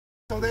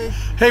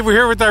Hey, we're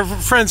here with our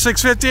friend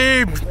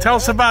 650. Tell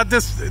us about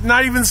this.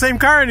 Not even the same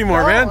car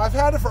anymore, man. I've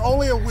had it for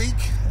only a week,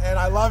 and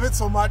I love it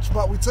so much,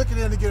 but we took it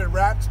in to get it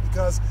wrapped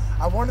because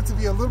I wanted it to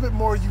be a little bit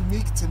more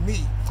unique to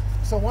me.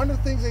 So one of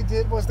the things they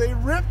did was they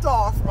ripped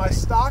off my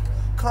stock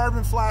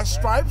carbon flash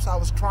stripes. I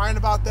was crying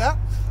about that,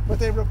 but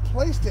they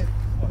replaced it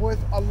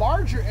with a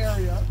larger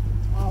area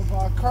of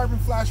carbon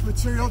flash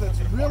material that's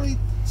really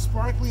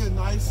sparkly and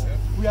nice.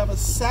 We have a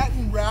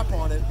satin wrap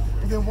on it,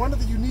 and then one of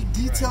the unique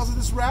details of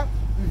this wrap,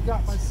 we've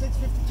got my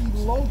 650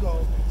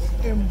 logo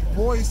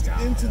embossed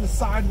into the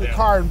side of the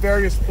car in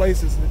various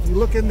places. And if you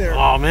look in there,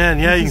 oh man,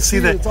 yeah, you can see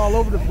that. It's all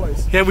over the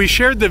place. Yeah, we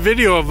shared the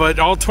video of it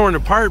all torn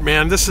apart,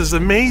 man. This is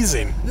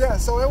amazing. Yeah,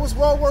 so it was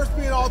well worth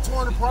being all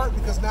torn apart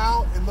because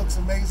now it looks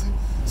amazing.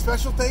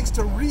 Special thanks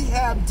to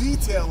Rehab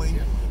Detailing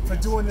for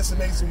doing this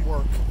amazing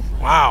work.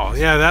 Wow,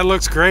 yeah, that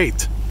looks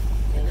great.